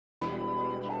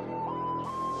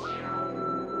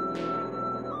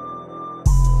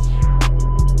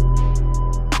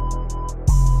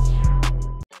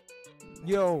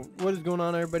Yo, what is going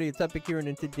on, everybody? It's Epic here, and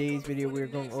in today's video we are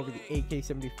going over the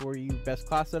AK74U best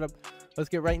class setup. Let's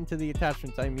get right into the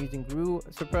attachments. I'm using Glue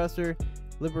Suppressor,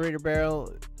 Liberator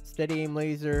Barrel, Steady Aim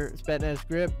Laser, Spetnaz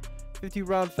Grip, 50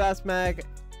 round fast mag,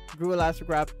 Glue Elastic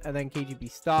Wrap, and then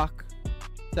KGB stock.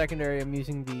 Secondary, I'm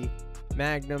using the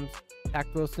Magnums,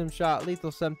 Tactical Sim Shot,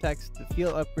 Lethal Semtex. The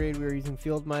field upgrade, we are using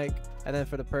Field Mic, and then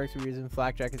for the perks we're using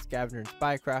Flak Jacket, Scavenger, and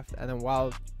Spycraft. And then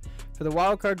for the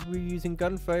wild cards, we're using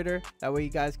Gunfighter. That way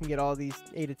you guys can get all these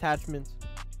 8 attachments.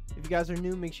 If you guys are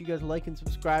new, make sure you guys like and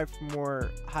subscribe for more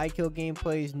high kill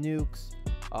gameplays, nukes.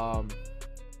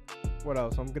 What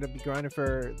else? I'm gonna be grinding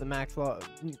for the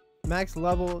max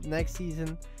level next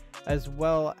season, as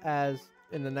well as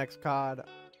in the next COD.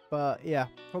 But yeah,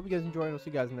 hope you guys enjoy, and I'll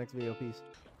see you guys in the next video. Peace.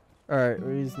 Alright,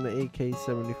 we're using the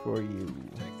AK74U.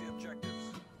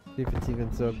 See if it's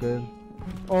even so good.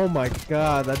 Oh my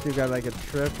god, that dude got like a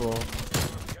triple.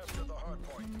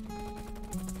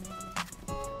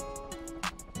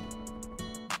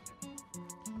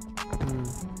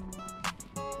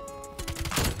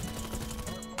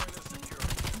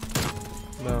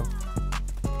 No.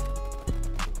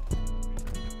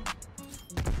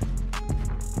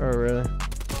 Oh really?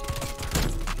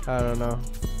 I don't know.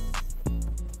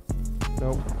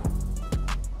 Nope.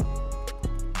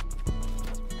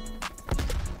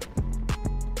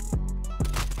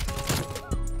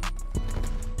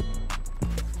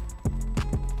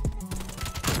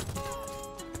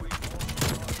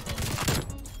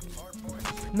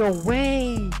 No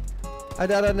way! I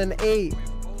died on an 8.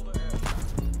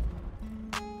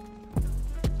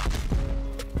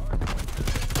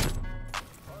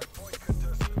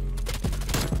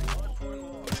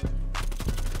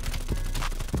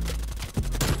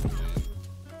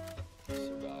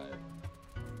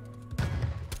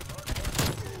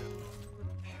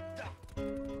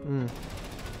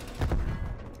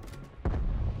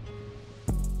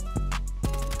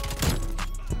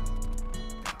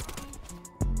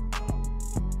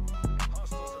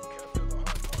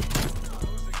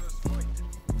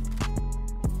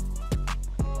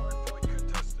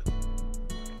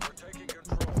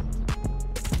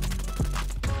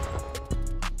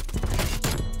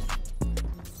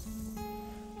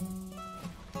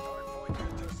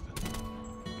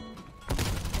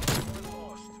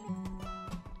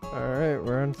 Alright,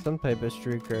 we're on some type of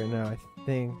streak right now, I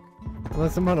think.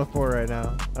 Unless I'm on a 4 right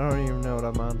now. I don't even know what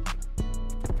I'm on.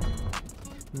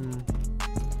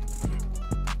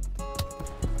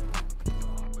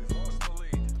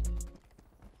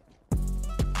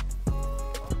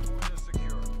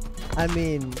 I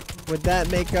mean, would that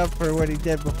make up for what he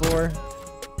did before?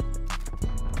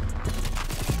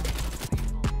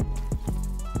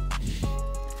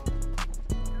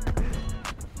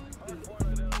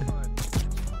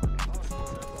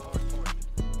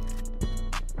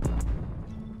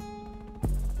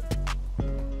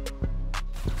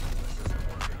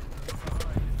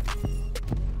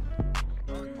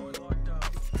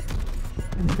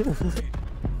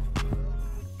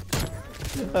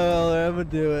 Oh, I'm gonna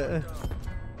do it.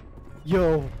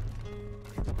 Yo.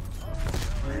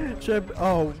 Should I,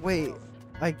 oh wait,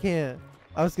 I can't.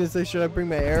 I was gonna say, should I bring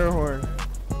my air horn?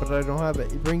 But I don't have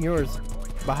it. You bring yours.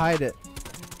 But hide it.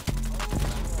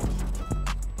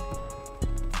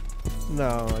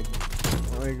 No, like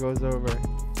when it goes over.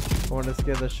 I want to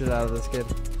scare the shit out of this kid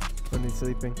when he's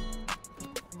sleeping.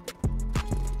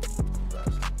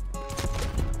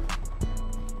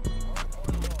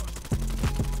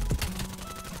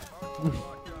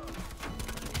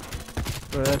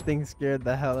 Bro, that thing scared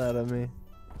the hell out of me.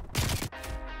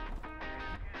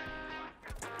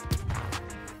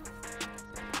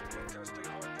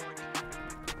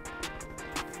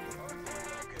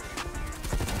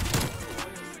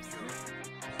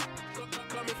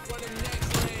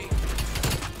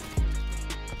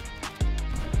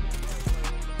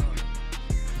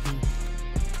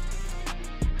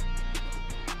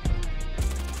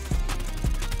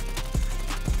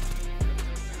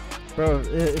 Bro,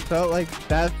 it felt like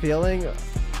that feeling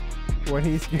when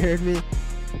he scared me.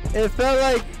 It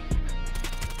felt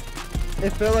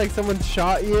like someone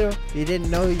shot you. You didn't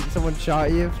know someone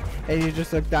shot you, and you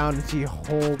just look down and see a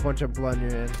whole bunch of blood in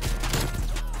your hand.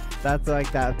 That's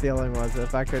like that feeling was,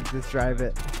 if I could describe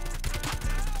it.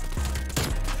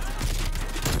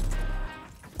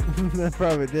 That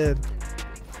probably did.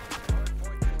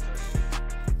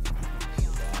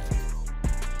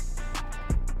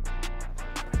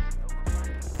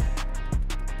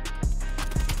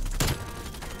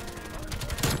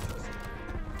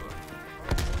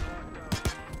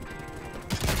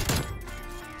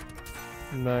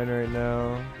 I'm 9 right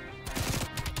now.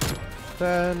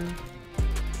 10.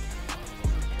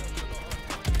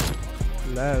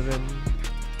 11.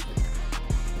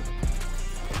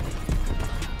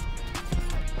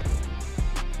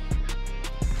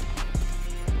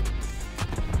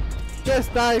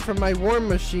 Just died from my war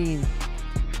machine.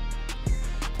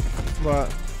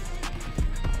 What?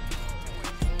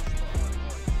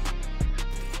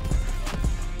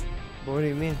 What do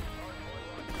you mean?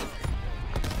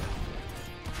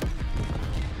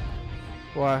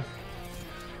 Why?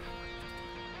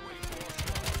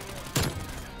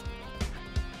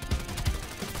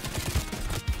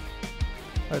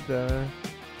 What the?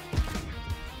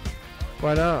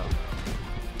 Why not?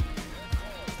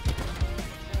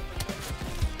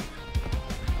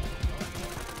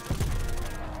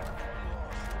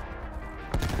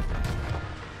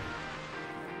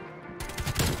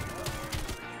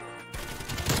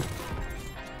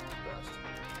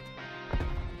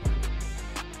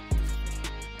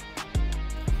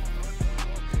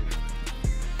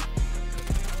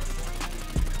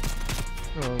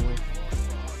 Oh.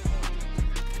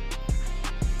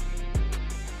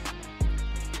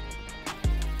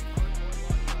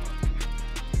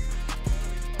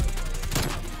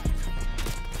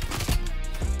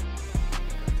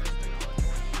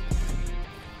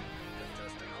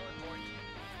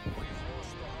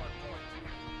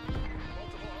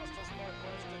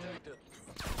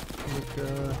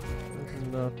 This is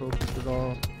not focused at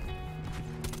all.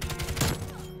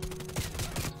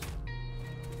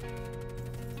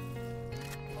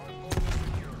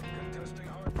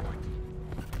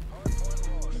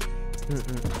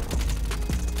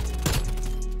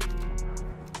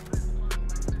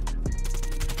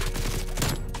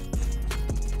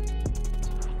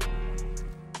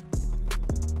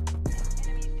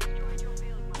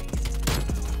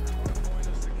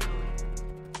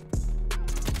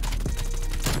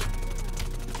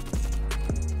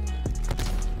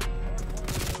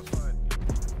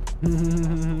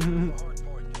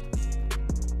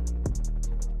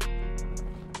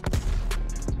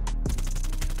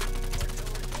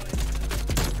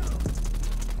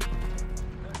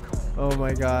 Oh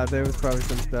my god, there was probably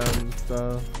some dumb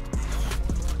stuff.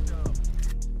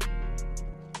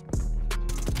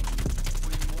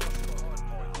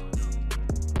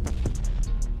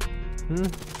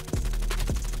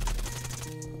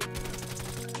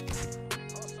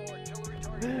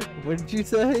 What did you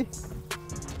say?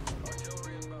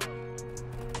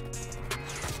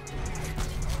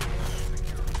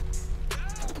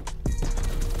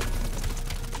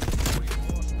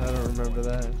 I don't remember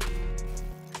that.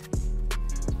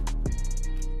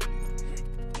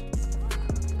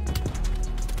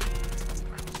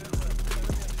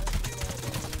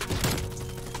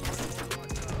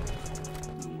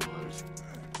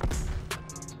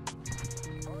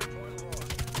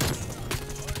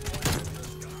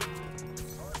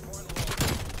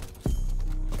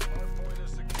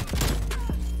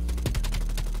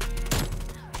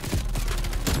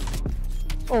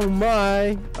 Oh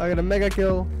my! I got a mega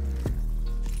kill.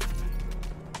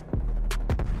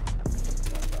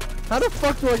 How the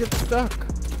fuck do I get stuck?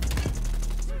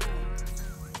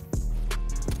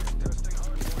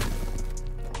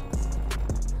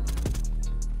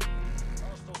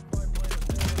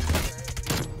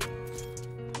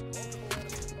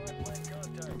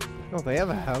 Oh, they have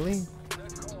a heli?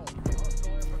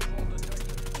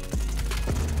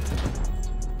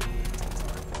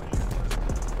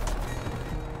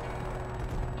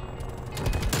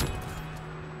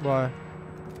 Why?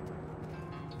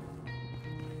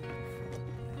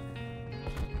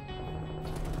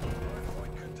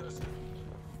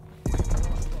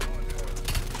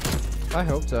 I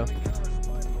hope so.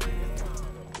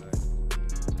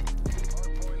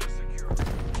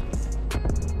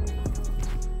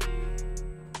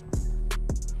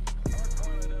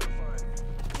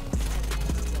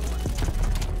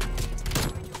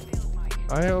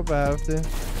 I hope I have to.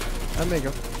 I make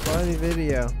a funny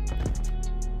video.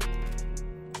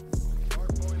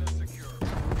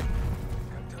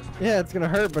 Yeah, it's gonna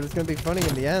hurt, but it's gonna be funny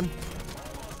in the end.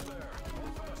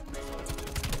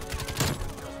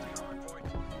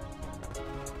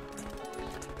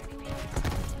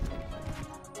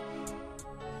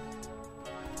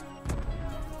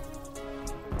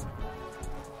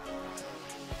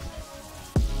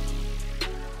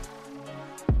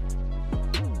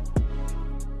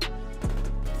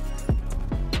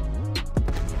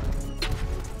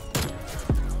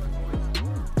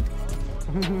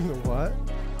 What?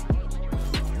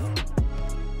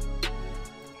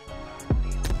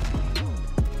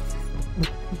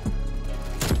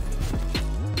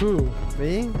 Who?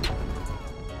 Me?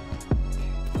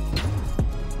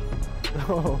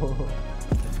 Oh.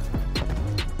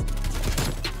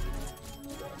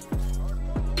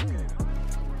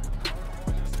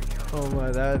 Oh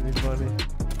my, that'd be funny.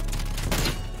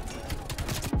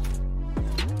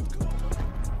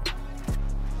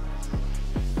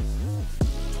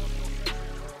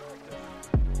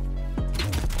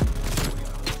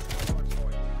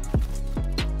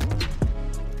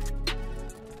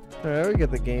 Alright, we get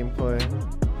the gameplay.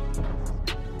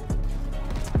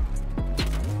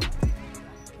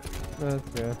 That's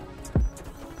good.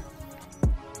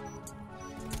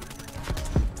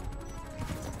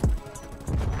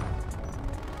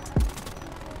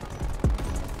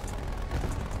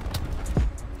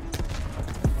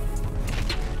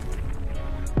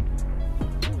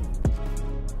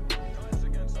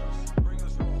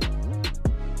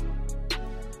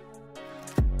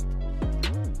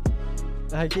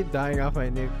 I keep dying off my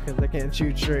nuke because I can't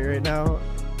shoot straight right now.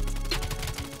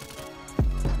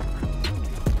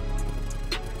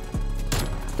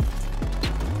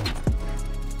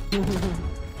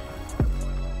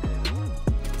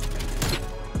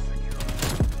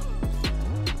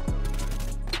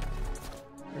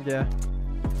 Yeah.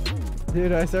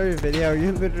 Dude, I saw your video.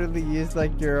 You literally used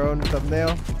like your own thumbnail.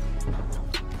 I'm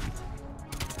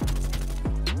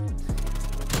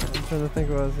trying to think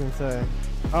what I was gonna say.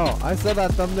 Oh, I saw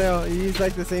that thumbnail. You used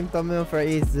like the same thumbnail for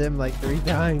Zim like 3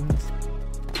 times.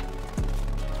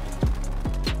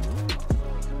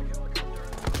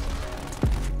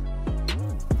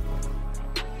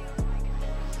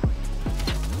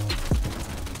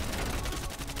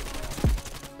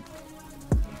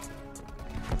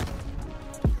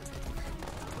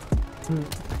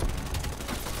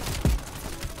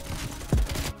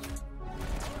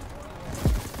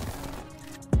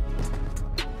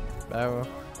 Barrel.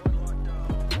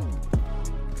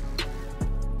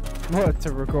 What,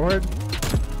 to record?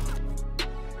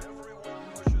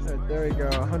 There we go,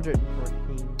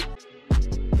 114.